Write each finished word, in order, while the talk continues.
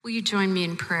Will you join me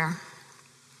in prayer?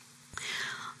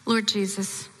 Lord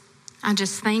Jesus, I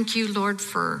just thank you, Lord,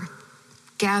 for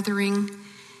gathering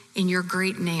in your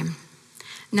great name.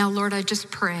 Now, Lord, I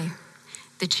just pray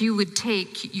that you would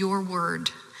take your word,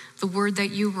 the word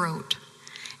that you wrote.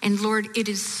 And Lord, it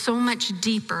is so much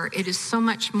deeper. It is so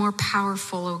much more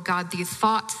powerful, oh God, the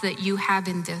thoughts that you have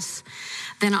in this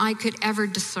than I could ever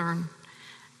discern.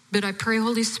 But I pray,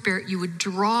 Holy Spirit, you would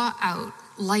draw out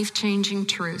life-changing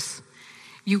truths.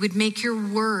 You would make your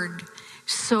word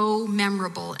so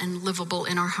memorable and livable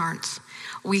in our hearts.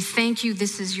 We thank you.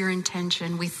 This is your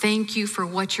intention. We thank you for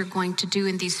what you're going to do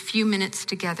in these few minutes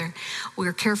together.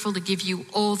 We're careful to give you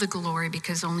all the glory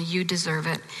because only you deserve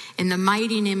it. In the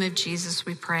mighty name of Jesus,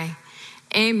 we pray.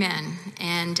 Amen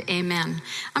and amen.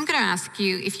 I'm going to ask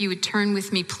you if you would turn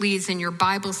with me, please, in your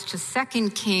Bibles to 2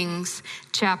 Kings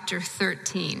chapter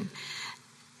 13.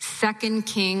 2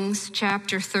 Kings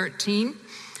chapter 13.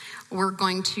 We're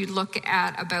going to look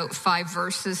at about 5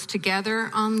 verses together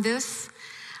on this.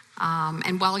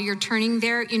 And while you're turning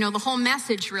there, you know, the whole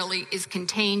message really is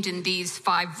contained in these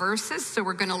 5 verses. So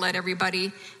we're going to let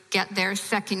everybody get there.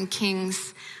 2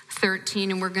 Kings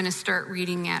 13, and we're going to start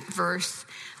reading at verse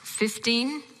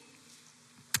 15.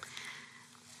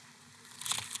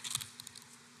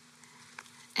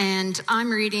 And I'm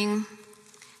reading,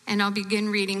 and I'll begin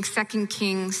reading 2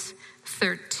 Kings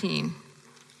 13.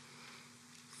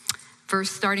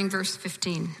 Starting verse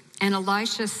 15. And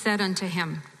Elisha said unto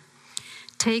him,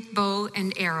 Take bow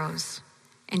and arrows.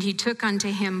 And he took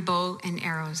unto him bow and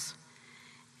arrows.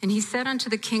 And he said unto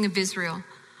the king of Israel,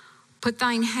 Put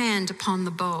thine hand upon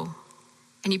the bow.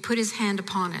 And he put his hand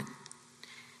upon it.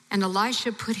 And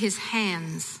Elisha put his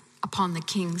hands upon the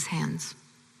king's hands.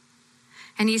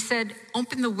 And he said,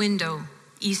 Open the window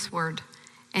eastward.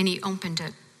 And he opened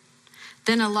it.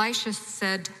 Then Elisha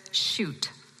said, Shoot.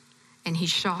 And he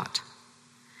shot.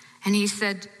 And he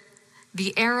said,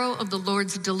 The arrow of the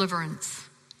Lord's deliverance,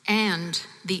 and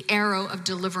the arrow of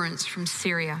deliverance from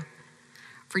Syria.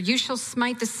 For you shall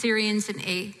smite the Syrians in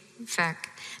Aphek,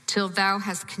 till thou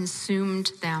hast consumed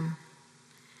them.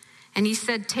 And he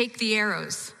said, Take the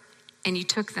arrows. And he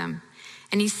took them.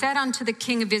 And he said unto the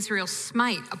king of Israel,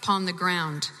 Smite upon the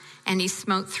ground. And he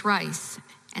smote thrice,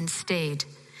 and stayed.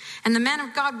 And the man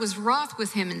of God was wroth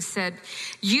with him and said,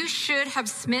 You should have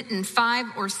smitten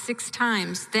 5 or 6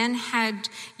 times, then had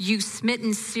you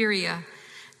smitten Syria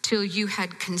till you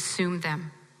had consumed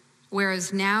them.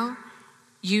 Whereas now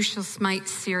you shall smite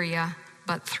Syria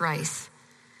but thrice.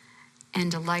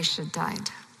 And Elisha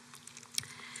died.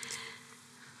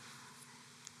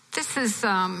 This is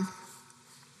a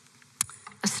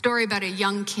story about a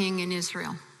young king in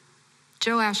Israel.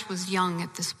 Joash was young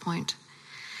at this point.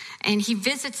 And he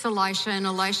visits Elisha, and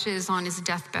Elisha is on his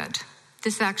deathbed.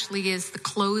 This actually is the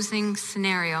closing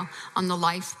scenario on the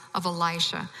life of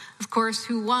Elisha, of course,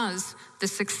 who was the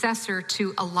successor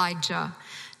to Elijah,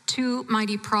 2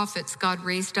 mighty prophets God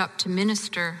raised up to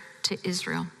minister to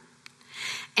Israel.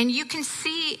 And you can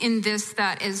see in this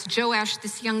that as Joash,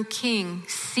 this young king,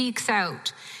 seeks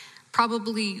out,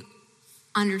 probably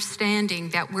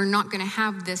understanding that we're not going to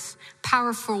have this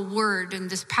powerful word and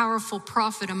this powerful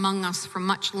prophet among us for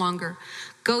much longer,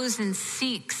 goes and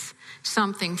seeks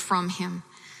something from him.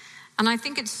 And I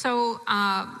think it's so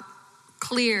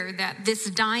clear that this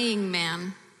dying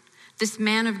man, this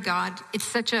man of God, it's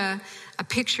such a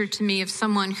picture to me of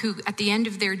someone who at the end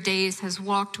of their days has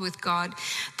walked with God.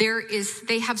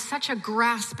 They have such a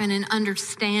grasp and an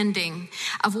understanding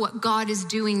of what God is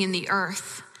doing in the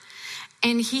earth.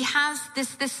 And he has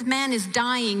this man is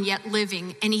dying yet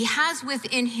living, and he has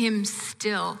within him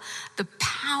still the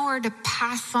power to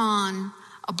pass on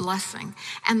a blessing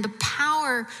and the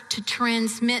power to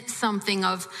transmit something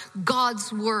of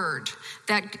God's word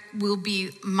that will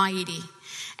be mighty.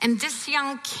 And this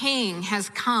young king has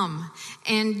come,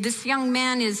 and this young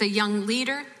man is a young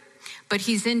leader, but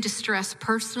he's in distress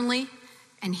personally,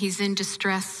 and he's in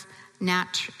distress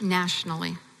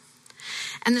nationally.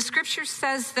 And the scripture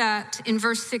says that in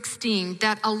verse 16,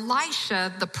 that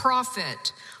Elisha, the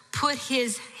prophet, put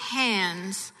his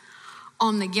hands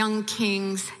on the young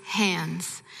king's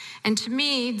hands. And to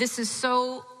me, this is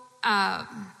so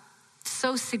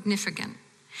significant.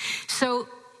 So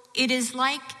it is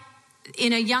like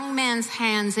in a young man's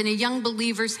hands, in a young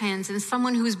believer's hands, and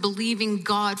someone who is believing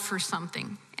God for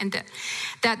something. And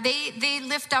that they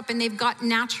lift up and they've got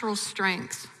natural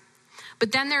strength.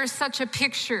 But then there is such a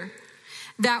picture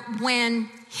that when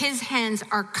his hands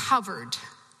are covered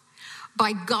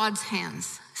by God's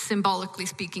hands, symbolically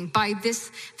speaking, by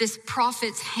this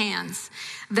prophet's hands,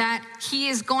 that he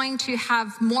is going to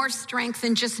have more strength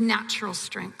than just natural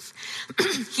strength.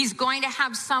 He's going to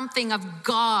have something of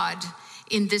God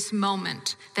in this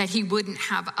moment that he wouldn't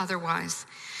have otherwise.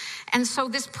 And so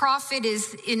this prophet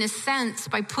is, in a sense,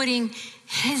 by putting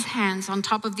his hands on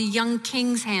top of the young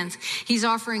king's hands, he's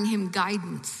offering him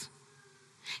guidance.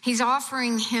 He's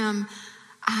offering him,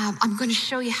 I'm going to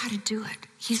show you how to do it.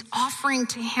 He's offering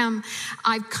to him,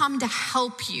 I've come to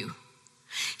help you.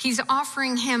 He's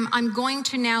offering him, I'm going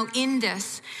to now in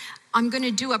this, I'm going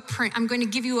to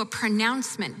give you a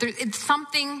pronouncement. It's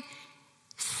something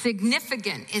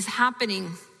significant is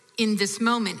happening in this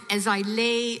moment as I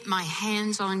lay my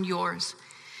hands on yours.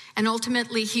 And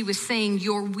ultimately he was saying,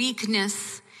 your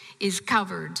weakness is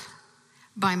covered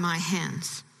by my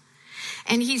hands.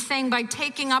 And he's saying, by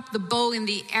taking up the bow and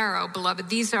the arrow, beloved,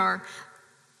 these are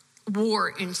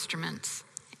war instruments.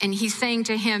 And he's saying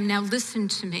to him, now listen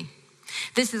to me.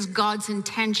 This is God's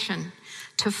intention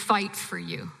to fight for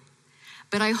you.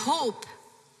 But I hope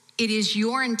it is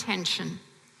your intention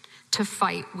to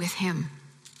fight with him.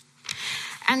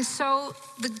 And so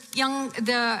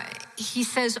he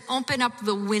says, open up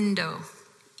the window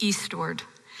eastward.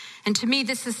 And to me,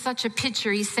 this is such a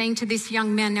picture. He's saying to this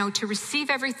young man, now to receive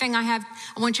everything I have,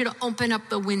 I want you to open up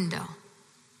the window.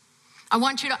 I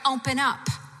want you to open up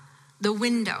the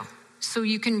window so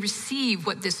you can receive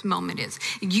what this moment is.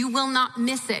 You will not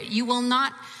miss it. You will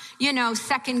not,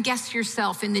 second guess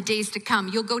yourself in the days to come.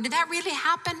 You'll go, did that really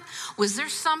happen? Was there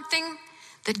something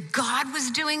that God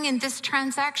was doing in this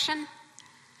transaction?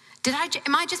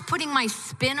 Am I just putting my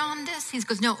spin on this? He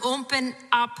goes, no, open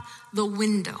up the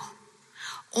window.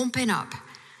 Open up.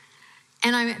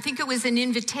 And I think it was an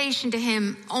invitation to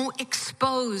him,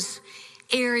 expose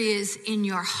areas in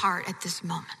your heart at this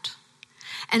moment.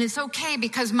 And it's okay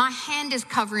because my hand is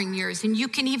covering yours. And you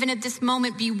can even at this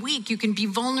moment be weak. You can be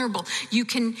vulnerable.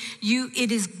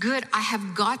 It is good. I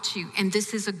have got you. And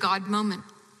this is a God moment.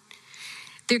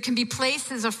 There can be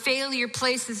places of failure,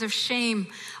 places of shame,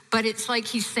 but it's like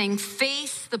he's saying,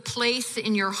 face the place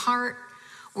in your heart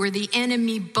where the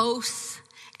enemy boasts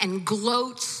and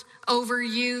gloats over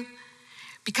you,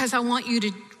 because I want you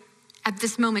to, at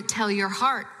this moment, tell your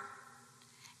heart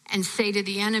and say to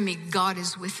the enemy, God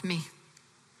is with me.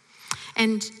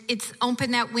 And it's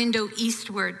open that window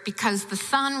eastward because the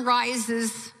sun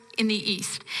rises in the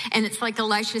east. And it's like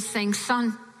Elisha saying,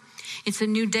 son, it's a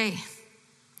new day.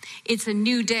 It's a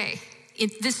new day. In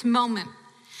this moment,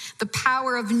 the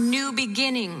power of new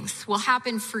beginnings will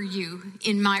happen for you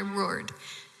in my word.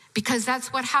 Because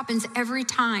that's what happens every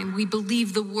time we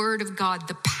believe the word of God.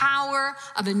 The power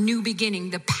of a new beginning,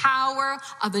 the power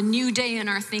of a new day in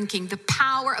our thinking, the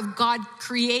power of God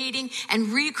creating and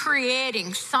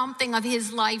recreating something of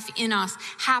his life in us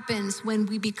happens when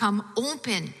we become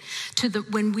open to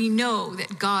when we know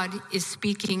that God is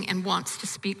speaking and wants to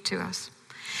speak to us.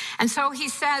 And so he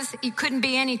says, he couldn't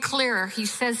be any clearer. He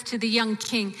says to the young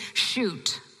king,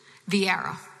 shoot the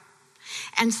arrow.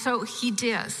 And so he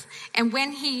does. And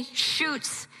when he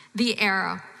shoots the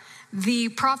arrow, the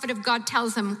prophet of God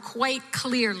tells him quite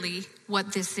clearly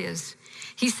what this is.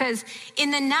 He says,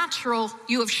 in the natural,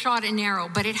 you have shot an arrow,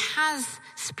 but it has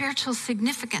spiritual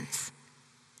significance.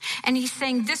 And he's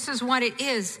saying, this is what it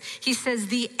is. He says,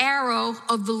 the arrow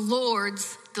of the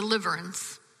Lord's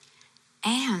deliverance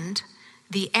and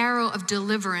the arrow of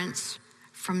deliverance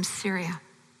from Syria.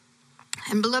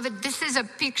 And beloved, this is a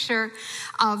picture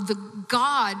of the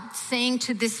God saying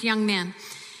to this young man,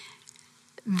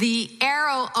 the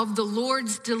arrow of the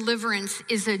Lord's deliverance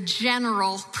is a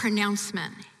general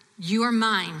pronouncement. You are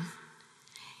mine.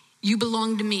 You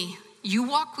belong to me. You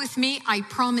walk with me, I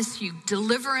promise you,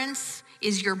 deliverance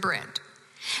is your bread.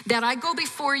 That I go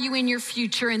before you in your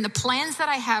future and the plans that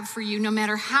I have for you, no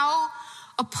matter how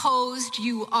opposed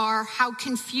you are, how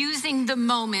confusing the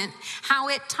moment, how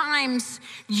at times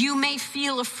you may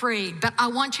feel afraid. But I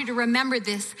want you to remember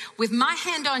this. With my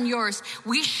hand on yours,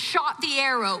 we shot the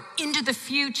arrow into the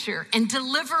future and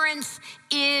deliverance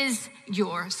is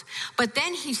yours. But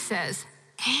then he says,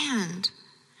 and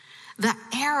the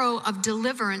arrow of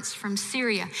deliverance from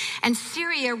Syria. And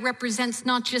Syria represents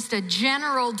not just a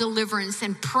general deliverance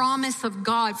and promise of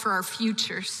God for our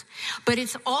futures, but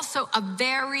it's also a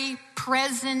very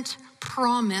present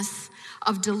promise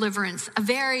of deliverance, a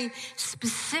very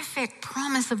specific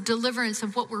promise of deliverance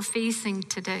of what we're facing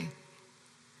today,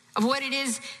 of what it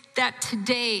is that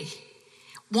today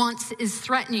is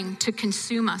threatening to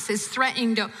consume us, is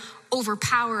threatening to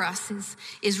overpower us,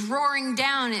 is roaring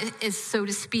down, is so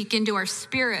to speak, into our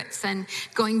spirits and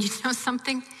going, you know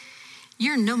something?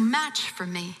 You're no match for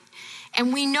me.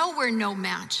 And we know we're no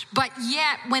match. But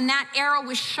yet, when that arrow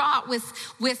was shot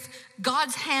with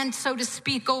God's hand, so to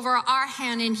speak, over our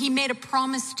hand, and he made a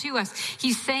promise to us,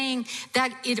 he's saying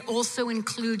that it also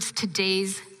includes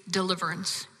today's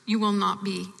deliverance. You will not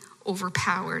be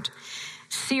overpowered.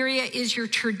 Syria is your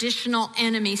traditional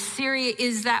enemy. Syria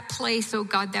is that place, oh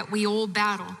God, that we all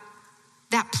battle.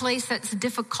 That place that's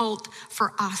difficult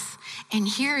for us. And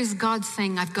here is God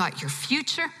saying, I've got your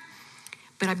future,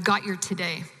 but I've got your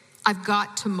today. I've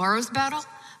got tomorrow's battle,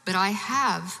 but I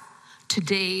have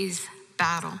today's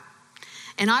battle.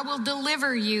 And I will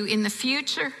deliver you in the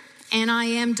future, and I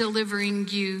am delivering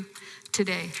you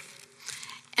today.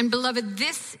 And beloved,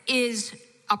 this is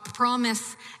a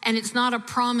promise, and it's not a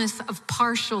promise of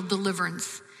partial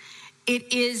deliverance.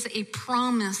 It is a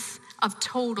promise of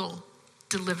total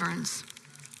deliverance.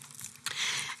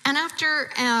 And after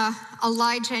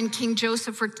Elijah and King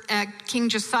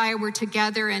Josiah were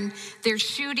together and they're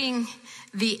shooting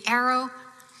the arrow,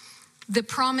 the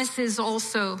promise is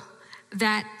also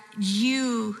that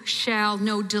you shall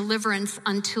know deliverance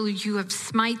until you have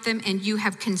smite them and you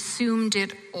have consumed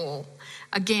it all.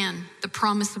 Again, the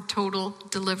promise of total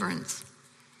deliverance.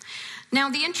 Now,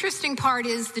 the interesting part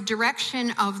is the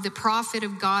direction of the prophet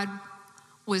of God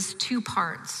was two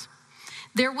parts.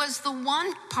 There was the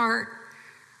one part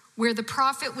where the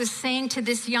prophet was saying to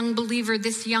this young believer,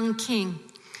 this young king,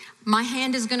 my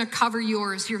hand is going to cover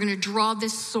yours. You're going to draw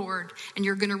this sword and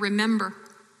you're going to remember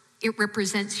it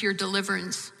represents your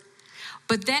deliverance.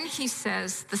 But then he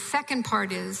says, the second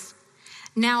part is,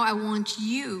 now I want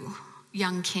you,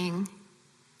 young king,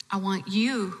 I want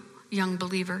you, young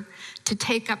believer, to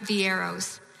take up the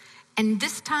arrows. And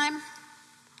this time,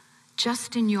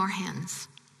 just in your hands.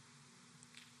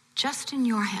 Just in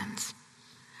your hands.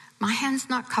 My hand's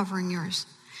not covering yours.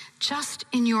 Just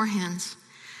in your hands.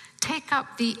 Take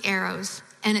up the arrows.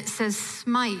 And it says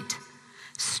smite,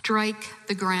 strike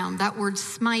the ground. That word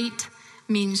smite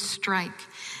means strike.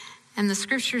 And the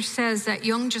scripture says that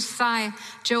young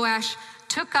Joash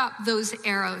took up those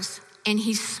arrows and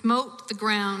he smote the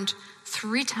ground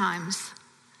 3 times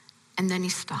and then he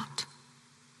stopped.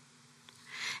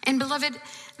 And beloved,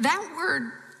 that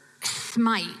word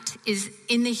smite is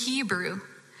in the Hebrew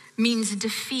means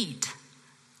defeat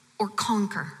or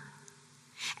conquer.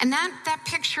 And that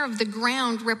picture of the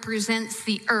ground represents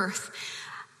the earth.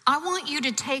 I want you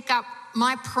to take up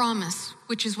my promise,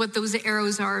 which is what those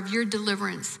arrows are of your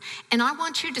deliverance. And I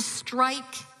want you to strike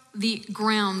the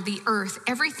ground, the earth,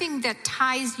 everything that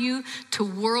ties you to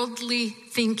worldly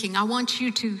thinking. I want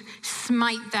you to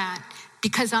smite that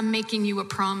because I'm making you a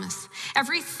promise.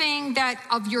 Everything that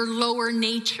of your lower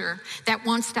nature that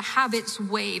wants to have its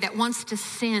way, that wants to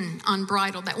sin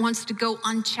unbridled, that wants to go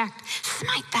unchecked,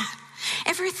 smite that.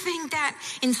 Everything that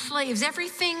enslaves,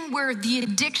 everything where the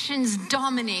addictions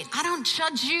dominate. I don't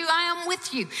judge you, I am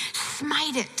with you.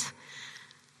 Smite it.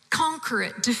 Conquer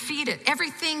it, defeat it.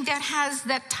 Everything that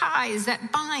ties,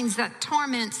 that binds, that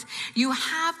torments. You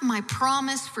have my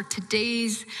promise for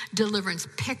today's deliverance.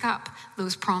 Pick up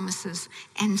those promises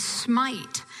and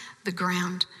smite the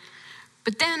ground.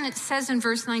 But then it says in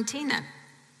verse 19 that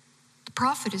the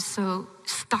prophet is so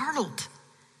startled.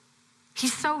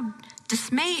 He's so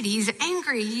dismayed. He's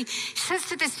angry. He says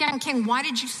to this young king, why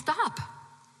did you stop?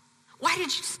 Why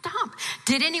did you stop?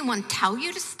 Did anyone tell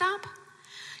you to stop?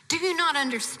 Do you not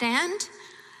understand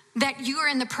that you are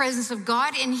in the presence of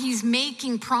God and he's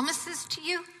making promises to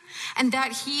you and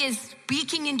that he is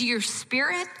speaking into your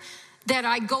spirit that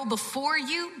I go before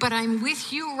you, but I'm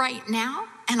with you right now?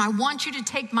 And I want you to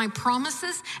take my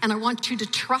promises and I want you to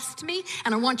trust me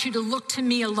and I want you to look to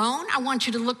me alone. I want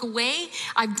you to look away.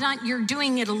 You're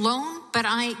doing it alone, but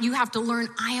you have to learn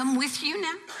I am with you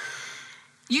now.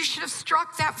 You should have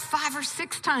struck that 5 or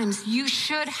 6 times. You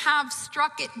should have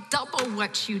struck it double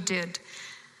what you did.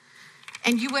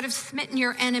 And you would have smitten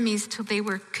your enemies till they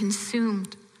were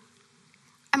consumed.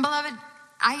 And beloved,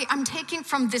 I'm taking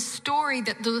from this story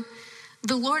that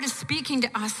the Lord is speaking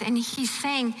to us and he's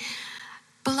saying,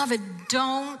 beloved,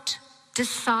 don't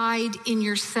decide in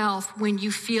yourself when you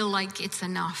feel like it's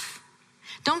enough.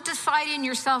 Don't decide in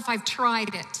yourself, I've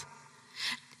tried it.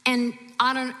 And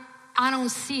I don't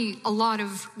see a lot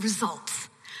of results.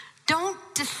 Don't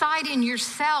decide in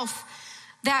yourself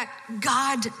that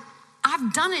God,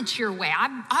 I've done it your way.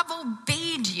 I've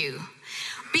obeyed you.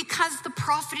 Because the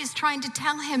prophet is trying to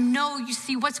tell him, no, you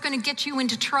see, what's going to get you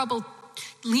into trouble,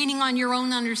 leaning on your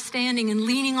own understanding and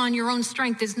leaning on your own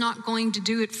strength is not going to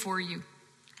do it for you.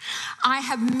 I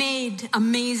have made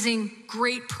amazing,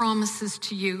 great promises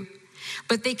to you.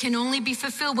 but they can only be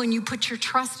fulfilled when you put your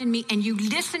trust in me and you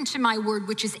listen to my word,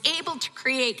 which is able to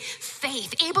create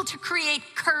faith, able to create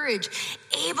courage,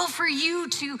 able for you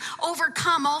to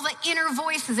overcome all the inner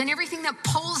voices and everything that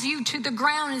pulls you to the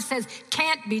ground and says,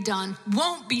 can't be done,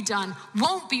 won't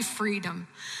be freedom.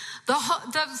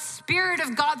 The Spirit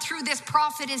of God through this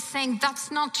prophet is saying, that's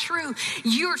not true.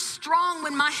 You're strong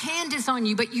when my hand is on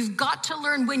you, but you've got to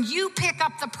learn when you pick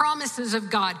up the promises of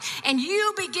God and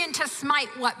you begin to smite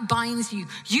what binds you,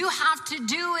 you have to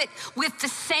do it with the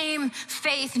same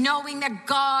faith, knowing that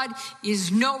God is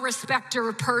no respecter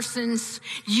of persons.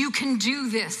 You can do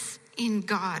this in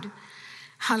God.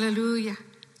 Hallelujah.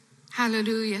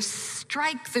 Hallelujah.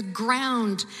 Strike the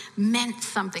ground meant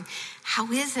something.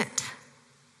 How is it?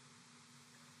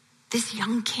 This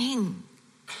young king,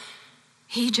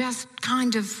 he just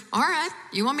kind of, all right,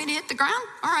 you want me to hit the ground?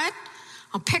 All right,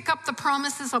 I'll pick up the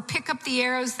promises. I'll pick up the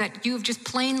arrows that you have just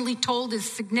plainly told is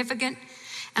significant.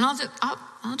 And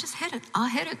I'll just hit it. I'll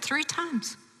hit it 3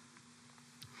 times.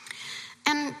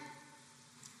 And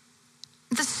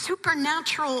the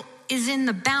supernatural is in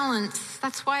the balance.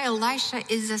 That's why Elisha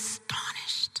is astonished.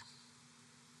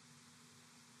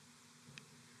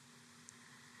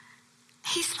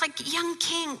 He's like, young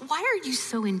king, why are you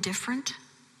so indifferent?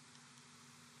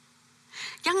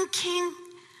 Young king,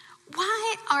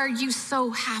 why are you so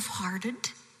half-hearted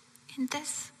in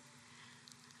this?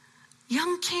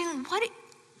 Young king,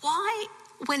 why,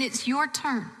 when it's your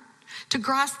turn to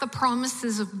grasp the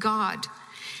promises of God,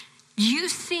 you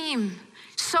seem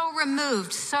so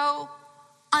removed, so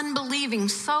unbelieving,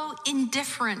 so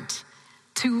indifferent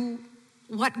to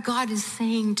what God is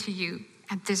saying to you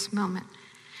at this moment?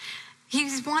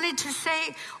 He's wanted to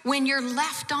say, when you're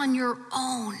left on your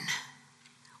own,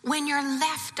 when you're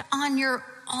left on your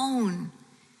own,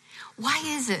 why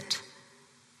is it?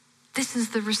 This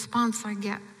is the response I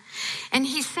get. And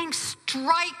he's saying,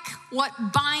 strike what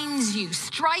binds you.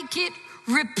 Strike it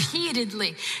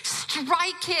repeatedly.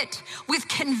 Strike it with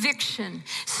conviction.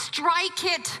 Strike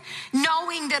it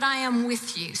knowing that I am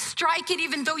with you. Strike it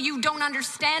even though you don't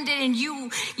understand it and you,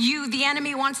 the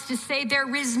enemy wants to say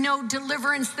there is no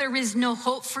deliverance, there is no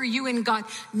hope for you in God.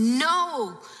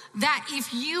 Know that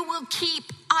if you will keep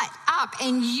it up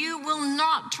and you will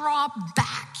not draw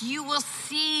back, you will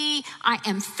see I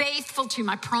am faithful to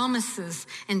my promises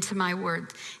and to my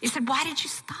word. He said, why did you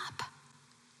stop?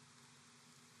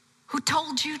 Who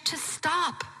told you to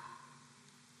stop?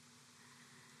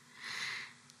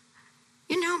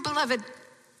 You know, beloved,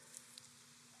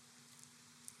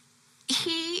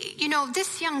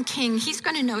 this young king, he's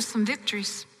going to know some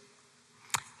victories.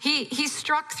 He's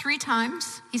struck 3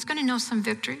 times. He's going to know some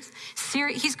victories.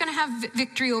 He's going to have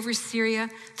victory over Syria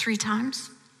 3 times.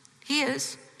 He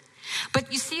is.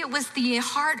 But you see, it was the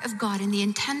heart of God and the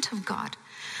intent of God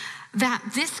that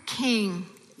this king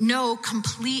know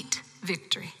complete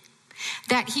victory.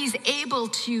 That he's able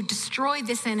to destroy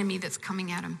this enemy that's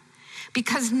coming at him.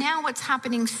 Because now what's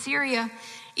happening, Syria,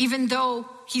 even though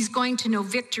he's going to know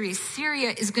victory, Syria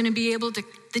is going to be able to,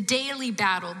 the daily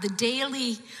battle, the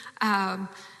daily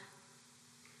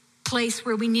place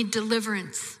where we need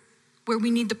deliverance, where we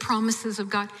need the promises of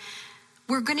God.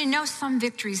 We're going to know some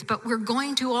victories, but we're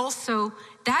going to also,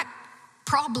 that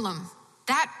problem,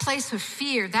 that place of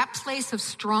fear, that place of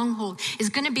stronghold is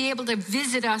going to be able to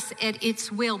visit us at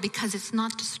its will because it's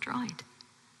not destroyed.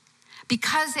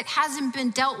 Because it hasn't been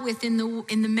dealt with in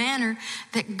the manner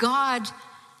that God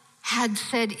had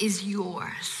said is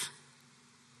yours.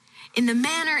 In the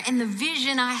manner and the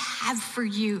vision I have for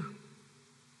you.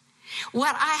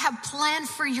 What I have planned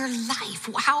for your life.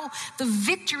 How the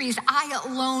victories I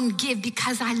alone give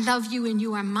because I love you and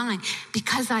you are mine.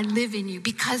 Because I live in you.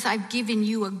 Because I've given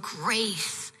you a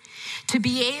grace to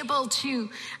be able to,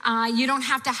 you don't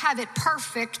have to have it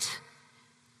perfect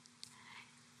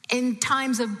in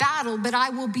times of battle, but I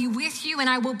will be with you and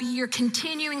I will be your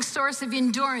continuing source of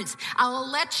endurance.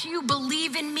 I'll let you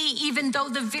believe in me even though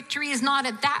the victory is not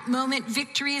at that moment,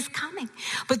 victory is coming.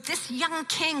 But this young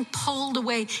king pulled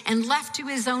away and left to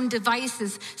his own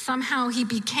devices. Somehow he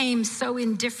became so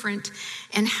indifferent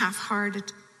and half-hearted.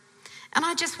 And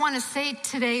I just want to say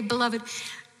today, beloved,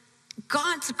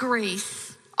 God's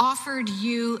grace offered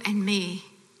you and me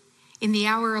in the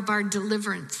hour of our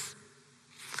deliverance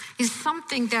is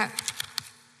something that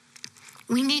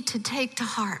we need to take to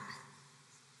heart.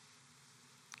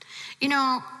 You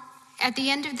know, at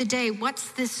the end of the day,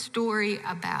 what's this story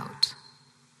about?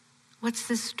 What's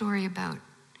this story about?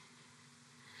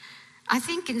 I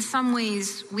think in some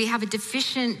ways we have a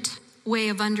deficient way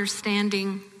of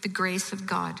understanding the grace of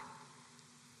God.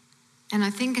 And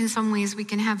I think in some ways we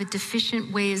can have a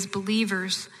deficient way as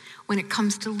believers when it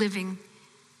comes to living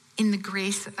in the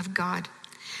grace of God.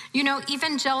 You know,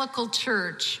 evangelical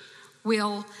church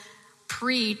will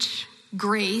preach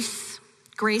grace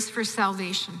for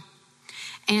salvation.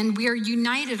 And we are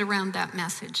united around that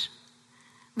message.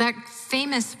 That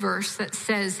famous verse that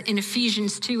says in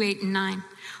Ephesians 2:8-9,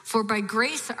 "For by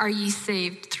grace are ye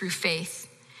saved through faith."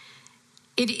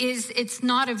 It's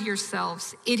not of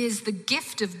yourselves. It is the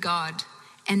gift of God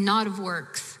and not of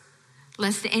works,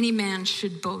 lest any man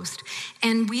should boast.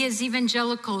 And we as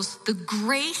evangelicals, the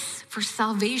grace for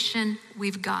salvation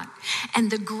we've got.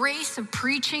 And the grace of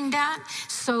preaching that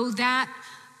so that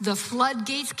the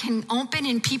floodgates can open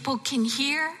and people can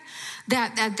hear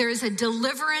that there's a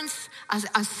deliverance,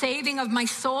 a saving of my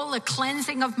soul, a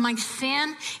cleansing of my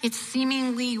sin. It's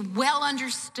seemingly well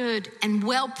understood and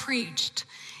well preached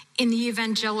in the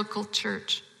evangelical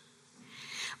church.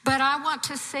 But I want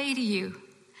to say to you,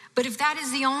 but if that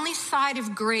is the only side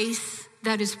of grace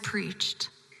that is preached,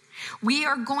 we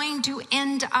are going to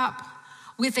end up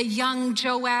with a young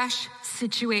Joash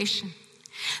situation.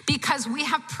 Because we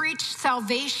have preached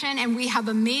salvation and we have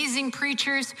amazing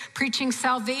preachers preaching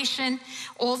salvation,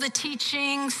 all the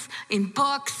teachings in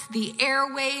books, the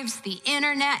airwaves, the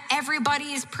internet,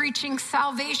 everybody is preaching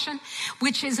salvation,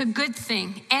 which is a good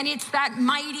thing. And it's that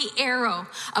mighty arrow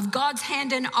of God's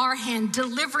hand in our hand,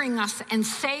 delivering us and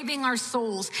saving our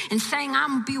souls and saying,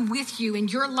 "I'm be with you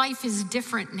and your life is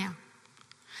different now."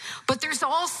 But there's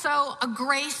also a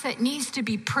grace that needs to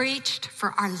be preached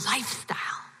for our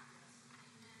lifestyle.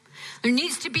 There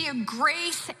needs to be a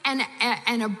grace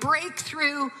and a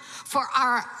breakthrough for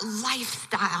our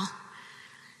lifestyle.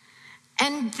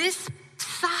 And this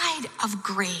side of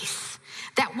grace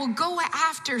that will go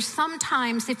after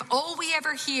sometimes, if all we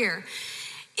ever hear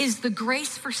is the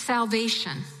grace for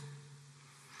salvation.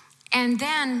 And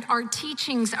then our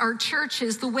teachings, our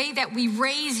churches, the way that we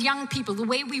raise young people, the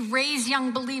way we raise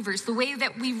young believers, the way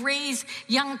that we raise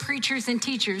young preachers and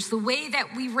teachers, the way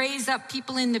that we raise up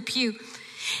people in the pew,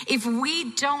 if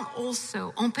we don't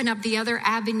also open up the other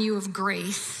avenue of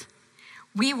grace,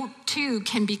 we too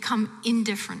can become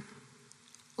indifferent,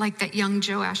 like that young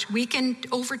Joash. We can,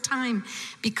 over time,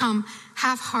 become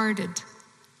half-hearted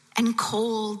and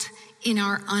cold in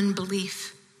our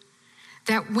unbelief.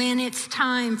 That when it's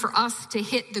time for us to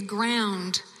hit the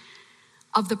ground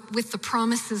with the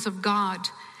promises of God,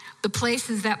 the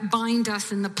places that bind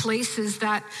us and the places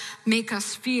that make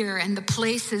us fear and the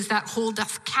places that hold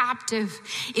us captive,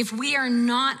 if we are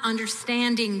not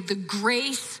understanding the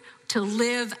grace to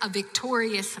live a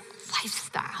victorious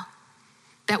lifestyle,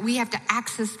 that we have to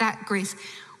access that grace,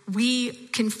 we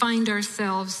can find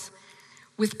ourselves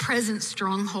with present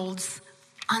strongholds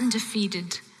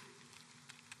undefeated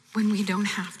when we don't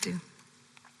have to.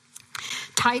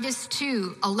 Titus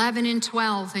 2:11 and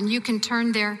 12, and you can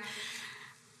turn there.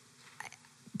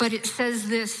 But it says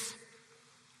this: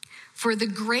 "For the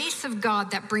grace of God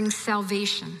that brings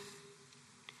salvation,"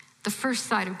 the first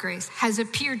side of grace, "has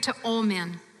appeared to all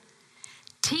men,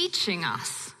 teaching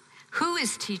us." Who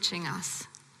is teaching us?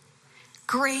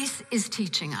 Grace is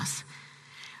teaching us.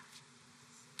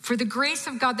 "For the grace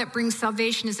of God that brings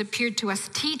salvation has appeared to us,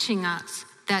 teaching us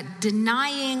that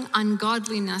denying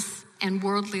ungodliness and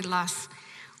worldly lusts,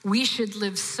 we should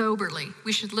live soberly."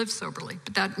 We should live soberly,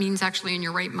 but that means actually in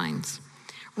your right minds.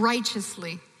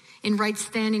 "Righteously, in right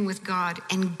standing with God,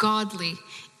 and godly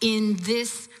in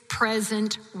this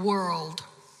present world,"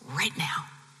 right now.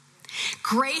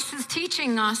 Grace is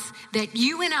teaching us that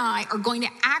you and I are going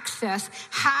to access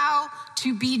how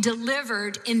to be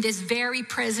delivered in this very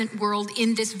present world,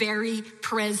 in this very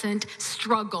present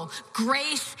struggle.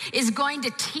 Grace is going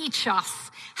to teach us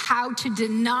how to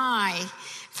deny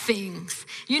things.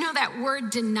 You know that word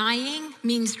denying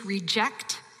means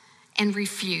reject and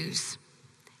refuse.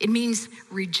 It means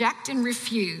reject and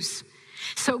refuse.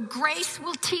 So grace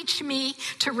will teach me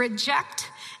to reject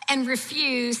and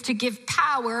refuse to give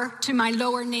power to my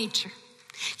lower nature.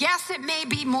 Yes, it may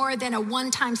be more than a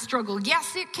one-time struggle.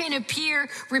 Yes, it can appear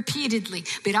repeatedly,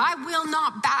 but I will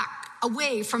not back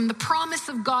away from the promise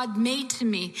of God made to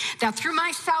me, that through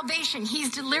my salvation,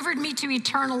 he's delivered me to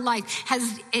eternal life,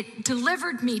 has it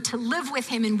delivered me to live with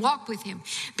him and walk with him.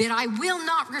 But I will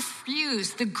not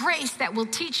refuse the grace that will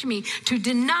teach me to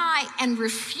deny and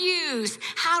refuse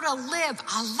how to live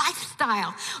a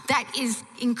lifestyle that is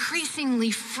increasingly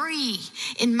free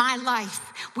in my life,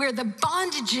 where the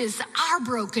bondages are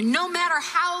broken, no matter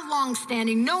how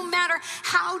long-standing, no matter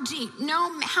how deep,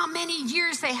 no how many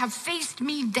years they have faced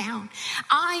me down.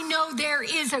 I know there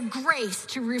is a grace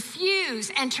to refuse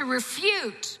and to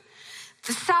refute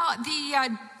the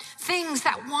things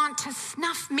that want to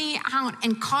snuff me out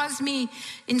and cause me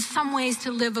in some ways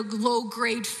to live a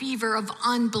low-grade fever of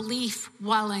unbelief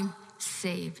while I'm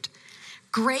saved.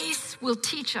 Grace will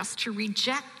teach us to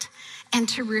reject and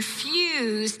to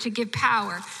refuse to give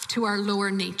power to our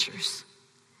lower natures.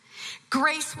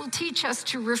 Grace will teach us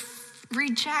to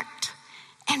reject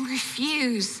and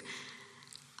refuse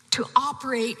to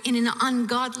operate in an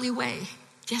ungodly way.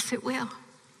 Yes, it will.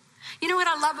 You know what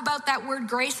I love about that word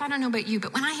grace? I don't know about you,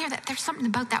 but when I hear that, there's something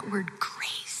about that word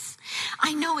grace.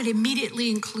 I know it immediately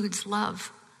includes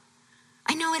love.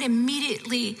 I know it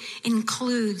immediately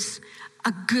includes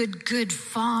a good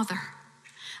father.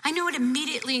 I know it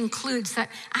immediately includes that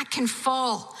I can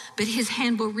fall, but his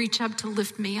hand will reach up to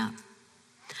lift me up.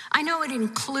 I know it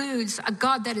includes a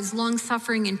God that is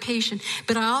long-suffering and patient,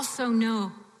 but I also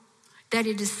know that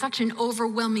it is such an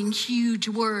overwhelming, huge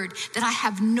word that I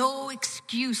have no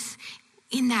excuse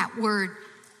in that word.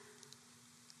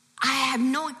 I have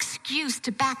no excuse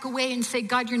to back away and say,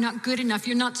 God, you're not good enough.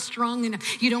 You're not strong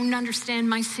enough. You don't understand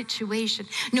my situation.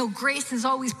 No, grace is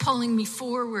always pulling me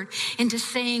forward into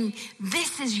saying,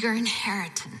 this is your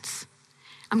inheritance.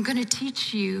 I'm going to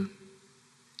teach you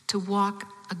to walk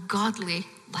a godly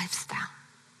lifestyle.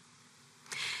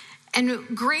 And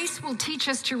grace will teach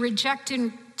us to reject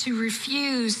and to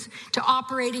refuse to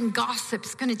operate in gossip.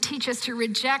 It's going to teach us to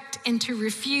reject and to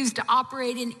refuse to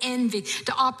operate in envy,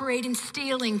 to operate in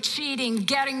stealing, cheating,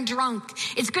 getting drunk.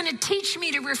 It's going to teach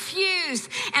me to refuse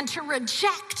and to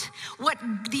reject what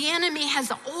the enemy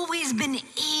has always been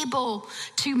able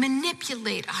to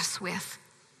manipulate us with.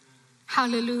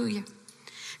 Hallelujah.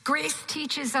 Grace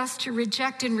teaches us to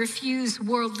reject and refuse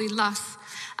worldly lusts.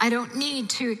 I don't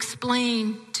need to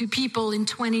explain to people in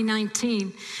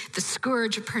 2019 the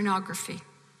scourge of pornography,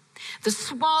 the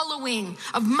swallowing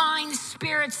of minds,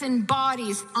 spirits, and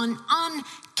bodies on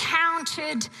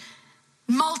uncounted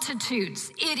multitudes.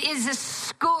 It is a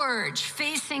scourge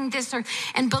facing this earth.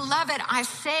 And beloved, I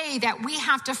say that we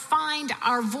have to find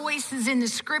our voices in the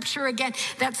scripture again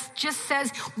that just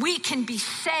says we can be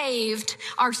saved,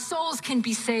 our souls can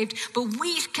be saved, but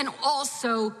we can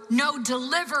also know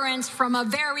deliverance from a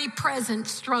very present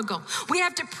struggle. We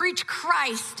have to preach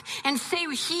Christ and say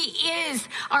he is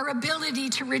our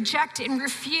ability to reject and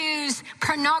refuse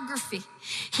pornography.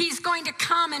 He's going to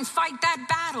come and fight that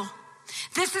battle.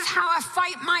 This is how I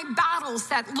fight my battles,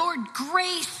 that Lord,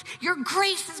 grace, your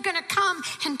grace is going to come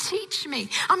and teach me.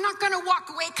 I'm not going to walk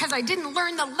away because I didn't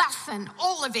learn the lesson,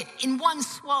 all of it in one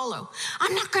swallow.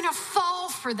 I'm not going to fall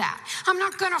for that. I'm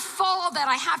not going to fall that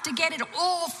I have to get it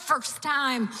all first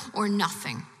time or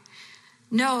nothing.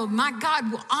 No, my God,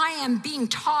 I am being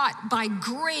taught by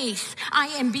grace. I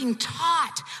am being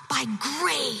taught by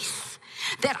grace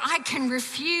that I can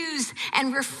refuse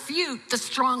and refute the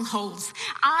strongholds.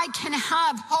 I can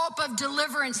have hope of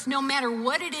deliverance no matter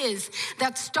what it is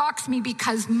that stalks me,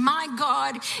 because my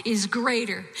God is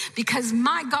greater, because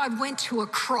my God went to a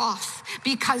cross,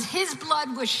 because his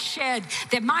blood was shed,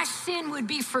 that my sin would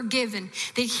be forgiven,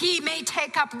 that he may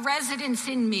take up residence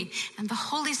in me, and the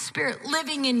Holy Spirit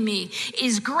living in me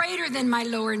is greater than my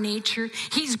lower nature.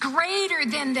 He's greater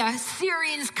than the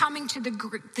Syrians coming to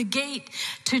the gate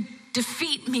to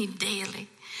defeat me daily.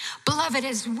 Beloved,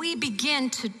 as we begin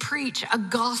to preach a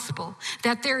gospel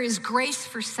that there is grace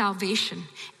for salvation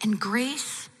and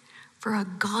grace for a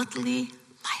godly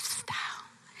lifestyle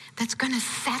that's going to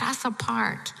set us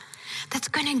apart, that's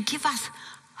going to give us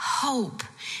hope,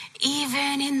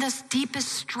 even in the deepest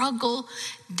struggle,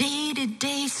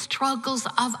 day-to-day struggles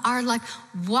of our life.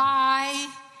 Why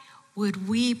would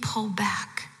we pull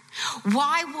back?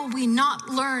 Why will we not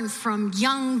learn from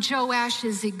young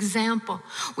Joash's example,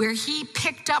 where he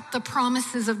picked up the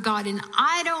promises of God? And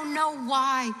I don't know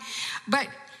why, but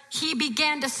he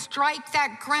began to strike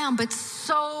that ground. But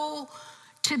so,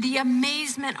 to the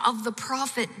amazement of the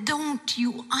prophet, don't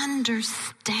you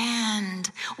understand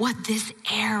what this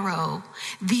arrow,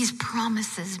 these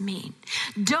promises mean?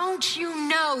 Don't you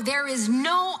know there is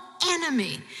no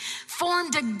enemy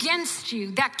formed against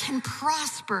you that can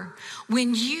prosper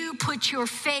when you put your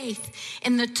faith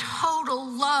in the total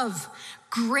love,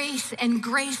 grace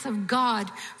of God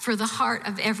for the heart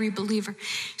of every believer?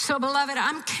 So, beloved,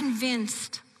 I'm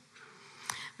convinced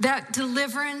that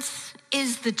deliverance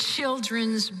is the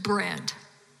children's bread.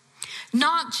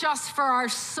 Not just for our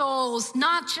souls,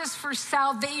 not just for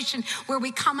salvation, where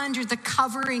we come under the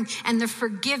covering and the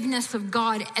forgiveness of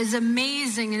God, as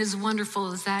amazing and as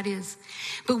wonderful as that is.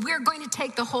 But we're going to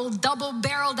take the whole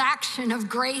double-barreled action of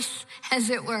grace, as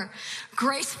it were.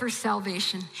 Grace for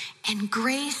salvation and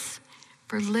grace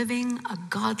for living a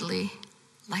godly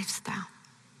lifestyle.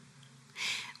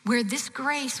 where this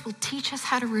grace will teach us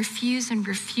how to refuse and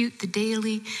refute the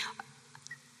daily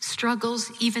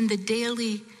struggles, even the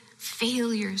daily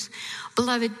failures.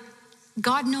 Beloved,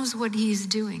 God knows what he is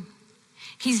doing.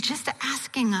 He's just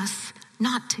asking us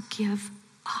not to give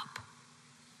up.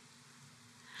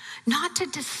 Not to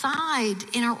decide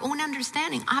in our own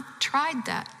understanding, I've tried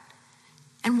that,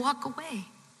 and walk away.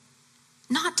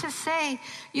 Not to say,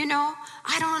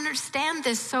 I don't understand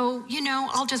this, so,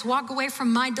 I'll just walk away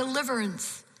from my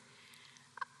deliverance.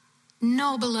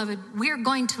 No, beloved, we're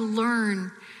going to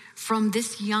learn from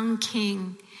this young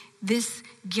king, this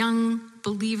young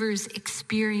believer's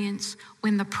experience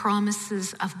when the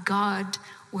promises of God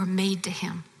were made to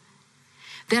him.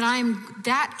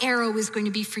 That arrow is going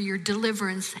to be for your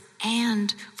deliverance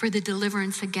and for the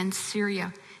deliverance against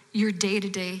Syria, your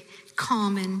day-to-day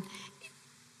common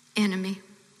enemy.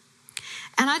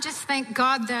 And I just thank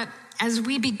God that as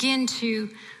we begin to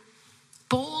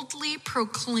boldly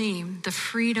proclaim the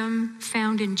freedom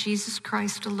found in Jesus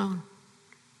Christ alone,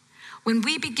 when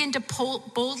we begin to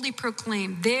boldly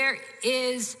proclaim there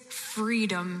is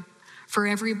freedom for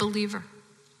every believer,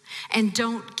 and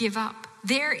don't give up.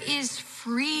 There is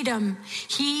freedom.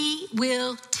 He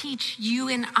will teach you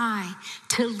and I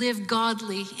to live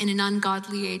godly in an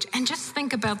ungodly age. And just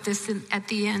think about this at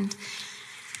the end.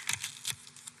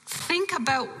 Think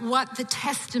about what the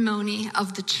testimony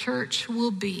of the church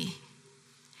will be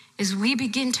as we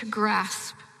begin to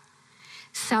grasp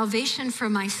salvation for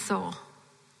my soul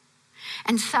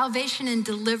and salvation and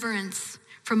deliverance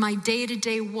from my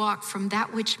day-to-day walk from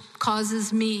that which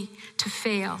causes me to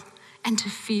fail and to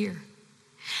fear.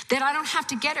 That I don't have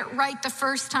to get it right the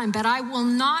first time, but I will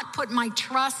not put my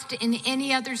trust in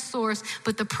any other source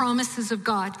but the promises of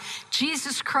God.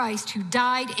 Jesus Christ, who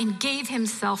died and gave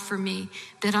himself for me,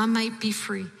 that I might be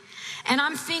free. And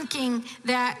I'm thinking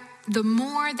that the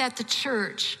more that the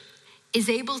church is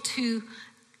able to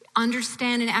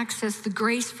understand and access the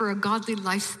grace for a godly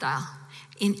lifestyle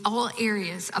in all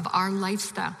areas of our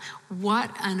lifestyle, what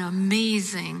an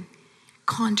amazing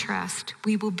contrast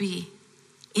we will be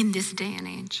in this day and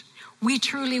age. We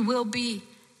truly will be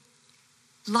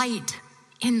light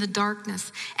in the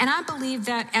darkness. And I believe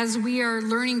that as we are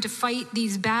learning to fight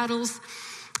these battles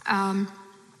on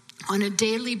a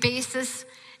daily basis,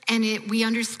 and we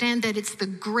understand that it's the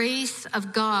grace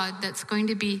of God that's going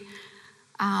to be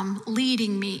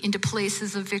leading me into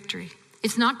places of victory.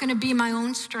 It's not going to be my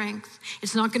own strength.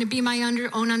 It's not going to be my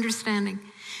own understanding.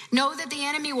 Know that the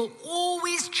enemy will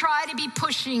always try to be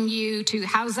pushing you to,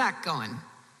 how's that going?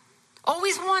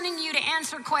 Always wanting you to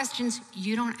answer questions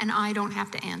you don't and I don't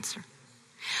have to answer.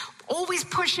 Always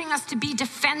pushing us to be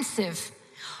defensive.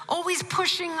 Always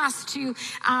pushing us to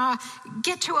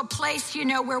get to a place,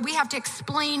 where we have to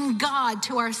explain God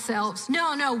to ourselves.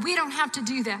 No, we don't have to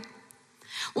do that.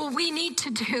 What we need to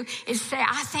do is say,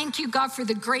 I thank you, God, for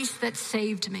the grace that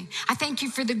saved me. I thank you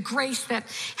for the grace that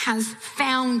has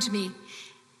found me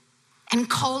and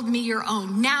called me your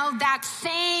own. Now that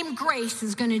same grace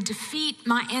is going to defeat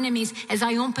my enemies as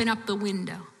I open up the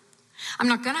window. I'm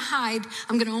not going to hide.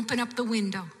 I'm going to open up the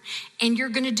window. And you're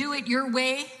going to do it your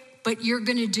way, but you're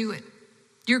going to do it.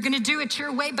 You're going to do it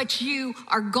your way, but you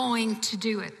are going to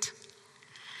do it.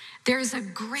 There's a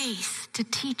grace to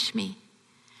teach me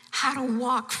how to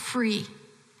walk free,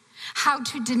 how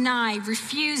to deny,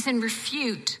 refuse, and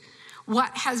refute what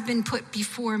has been put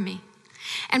before me.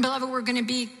 And beloved, we're going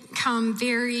to become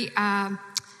very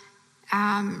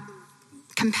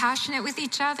compassionate with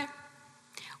each other.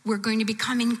 We're going to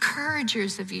become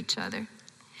encouragers of each other.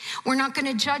 We're not going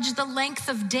to judge the length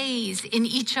of days in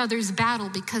each other's battle,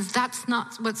 because that's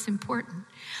not what's important.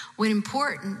 What's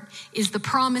important is the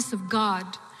promise of God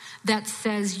that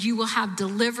says you will have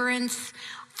deliverance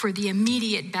for the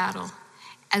immediate battle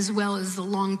as well as the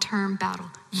long-term battle.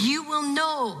 You will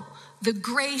know the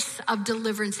grace of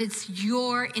deliverance. It's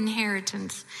your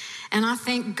inheritance. And I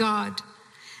thank God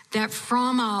that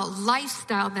from a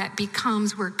lifestyle that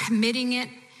becomes, we're committing it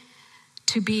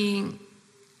to being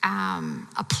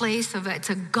a place of,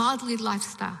 it's a godly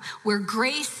lifestyle where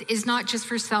grace is not just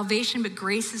for salvation, but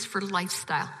grace is for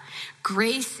lifestyle.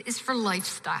 Grace is for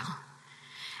lifestyle.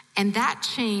 And that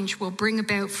change will bring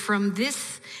about from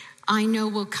this, I know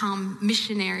will come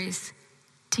missionaries,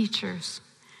 teachers,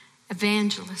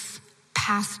 evangelists,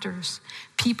 pastors,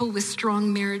 people with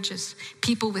strong marriages,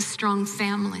 people with strong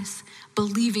families,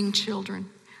 believing children.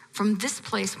 From this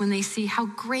place, when they see how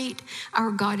great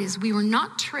our God is, we were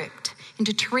not tricked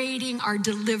into trading our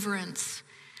deliverance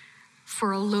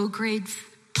for a low-grade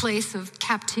place of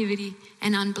captivity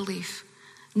and unbelief.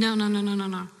 No.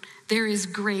 There is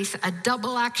grace, a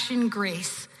double action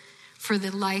grace for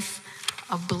the life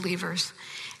of believers.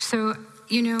 So,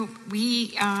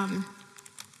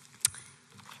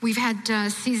 we've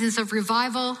had seasons of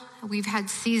revival. We've had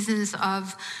seasons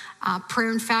of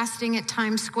prayer and fasting at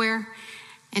Times Square.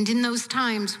 And in those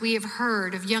times, we have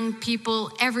heard of young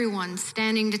people, everyone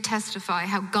standing to testify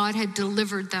how God had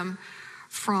delivered them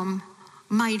from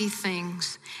mighty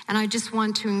things. And I just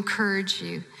want to encourage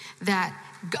you that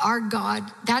our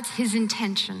God, that's his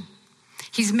intention.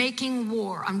 He's making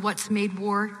war on what's made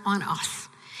war on us.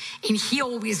 And he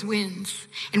always wins.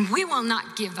 And we will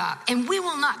not give up. And we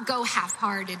will not go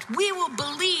half-hearted. We will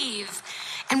believe.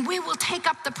 And we will take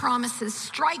up the promises,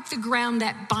 strike the ground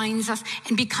that binds us,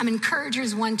 and become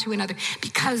encouragers one to another.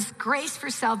 Because grace for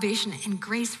salvation and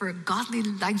grace for a godly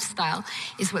lifestyle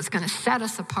is what's going to set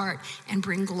us apart and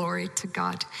bring glory to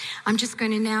God. I'm just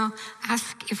going to now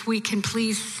ask if we can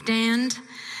please stand,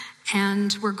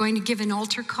 and we're going to give an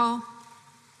altar call.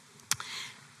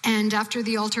 And after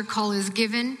the altar call is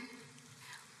given,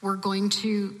 we're going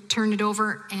to turn it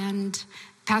over, and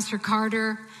Pastor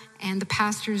Carter and the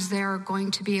pastors there are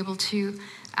going to be able to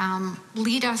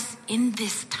lead us in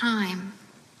this time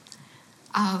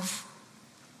of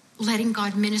letting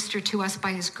God minister to us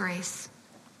by his grace.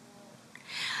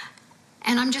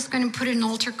 And I'm just going to put an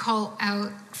altar call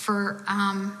out for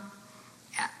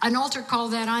an altar call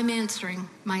that I'm answering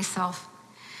myself.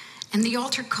 And the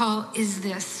altar call is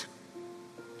this: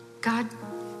 God,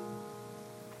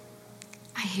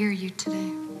 I hear you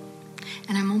today,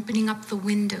 and I'm opening up the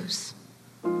windows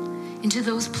into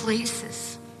those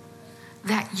places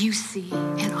that you see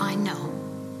and I know.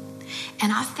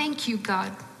 And I thank you,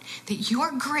 God, that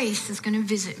your grace is going to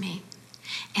visit me,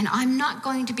 and I'm not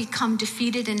going to become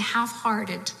defeated and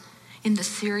half-hearted in the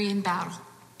Syrian battle,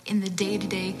 in the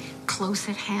day-to-day,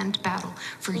 close-at-hand battle.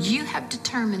 For you have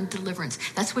determined deliverance.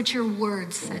 That's what your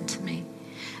word said to me,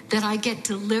 that I get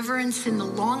deliverance in the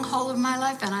long haul of my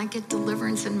life, and I get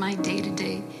deliverance in my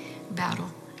day-to-day battle.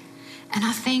 And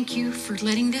I thank you for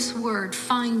letting this word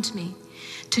find me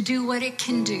to do what it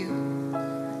can do,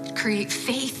 to create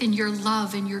faith in your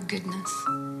love and your goodness,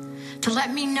 to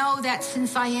let me know that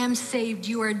since I am saved,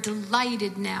 you are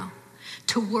delighted now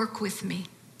to work with me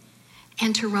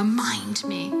and to remind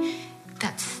me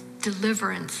that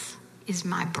deliverance is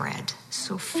my bread.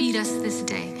 So feed us this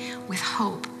day with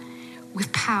hope,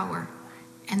 with power,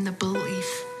 and the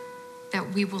belief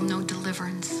that we will know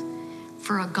deliverance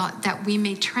for a God, that we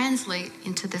may translate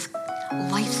into this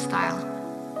lifestyle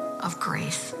of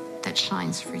grace that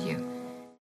shines for you.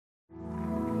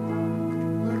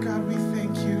 Lord God, we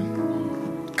thank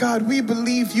you. God, we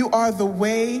believe you are the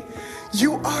way,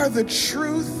 you are the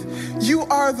truth, you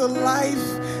are the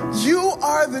life, you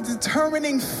are the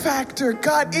determining factor.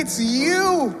 God, it's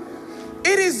you.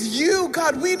 It is you,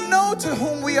 God. We know to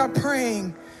whom we are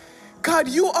praying. God,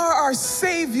 you are our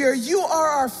Savior. You are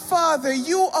our Father.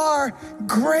 You are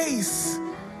grace.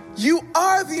 You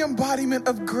are the embodiment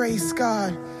of grace,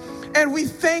 God. And we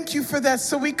thank you for that.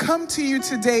 So we come to you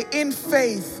today in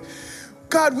faith.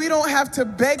 God, we don't have to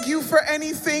beg you for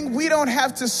anything. We don't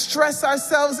have to stress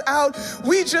ourselves out.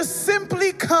 We just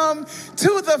simply come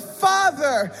to the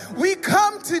Father. We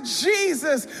come to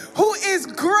Jesus, who is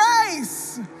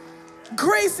grace.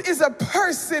 Grace is a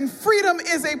person, freedom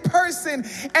is a person,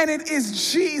 and it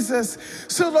is Jesus.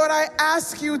 So Lord, I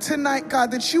ask you tonight,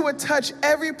 God, that you would touch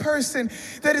every person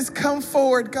that has come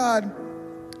forward, God.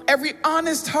 Every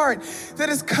honest heart that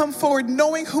has come forward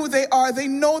knowing who they are. They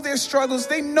know their struggles.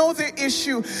 They know their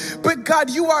issue. But God,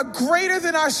 you are greater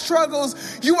than our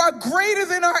struggles. You are greater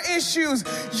than our issues.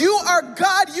 You are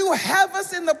God. You have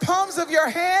us in the palms of your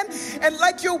hand. And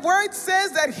like your word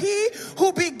says, that he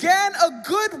who began a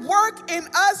good work in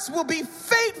us will be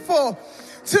faithful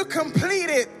to complete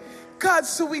it. God,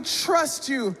 so we trust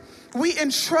you. We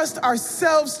entrust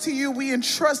ourselves to you. We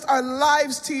entrust our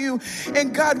lives to you.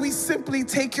 And God, we simply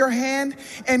take your hand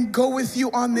and go with you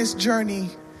on this journey.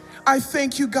 I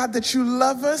thank you, God, that you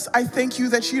love us. I thank you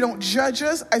that you don't judge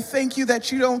us. I thank you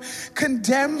that you don't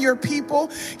condemn your people.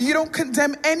 You don't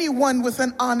condemn anyone with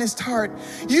an honest heart.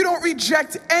 You don't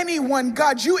reject anyone,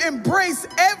 God. You embrace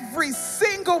every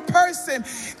single person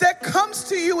that comes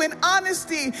to you in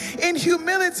honesty, in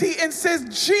humility, and says,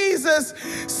 Jesus,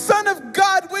 Son of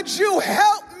God, would you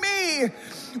help me?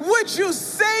 Would you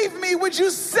save me? Would you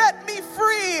set me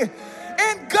free?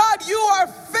 And God, you are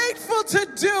faithful to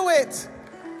do it.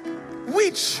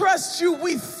 We trust you.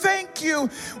 We thank you.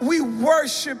 We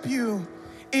worship you.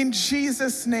 In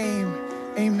Jesus' name,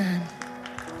 amen.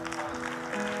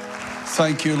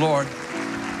 Thank you, Lord.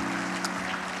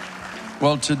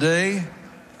 Well, today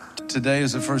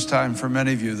is the first time for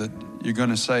many of you that you're going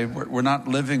to say, we're not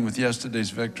living with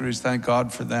yesterday's victories. Thank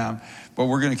God for them. But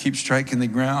we're going to keep striking the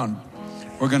ground.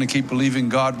 We're going to keep believing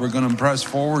God. We're going to press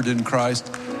forward in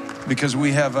Christ because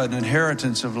we have an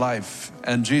inheritance of life.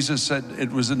 And Jesus said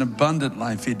it was an abundant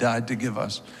life he died to give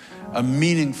us. A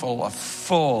meaningful, a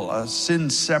full, a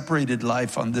sin-separated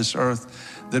life on this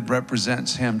earth that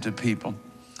represents him to people.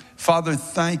 Father,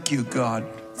 thank you, God.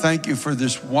 Thank you for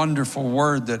this wonderful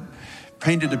word that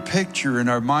painted a picture in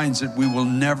our minds that we will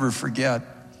never forget.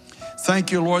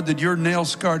 Thank you, Lord, that your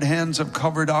nail-scarred hands have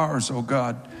covered ours, oh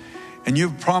God. And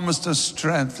you've promised us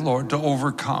strength, Lord, to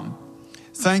overcome.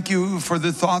 Thank you for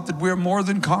the thought that we're more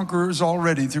than conquerors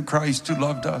already through Christ who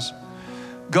loved us.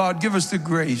 God, give us the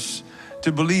grace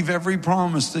to believe every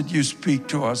promise that you speak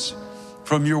to us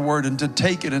from your word and to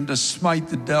take it and to smite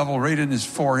the devil right in his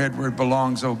forehead where it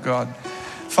belongs, oh God.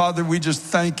 Father, we just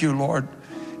thank you, Lord.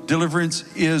 Deliverance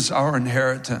is our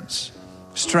inheritance.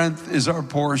 Strength is our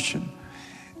portion.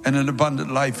 And an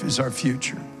abundant life is our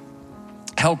future.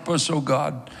 Help us, oh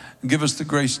God, and give us the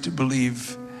grace to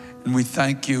believe. And we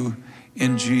thank you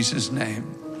in Jesus'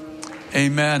 name.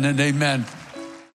 Amen and amen.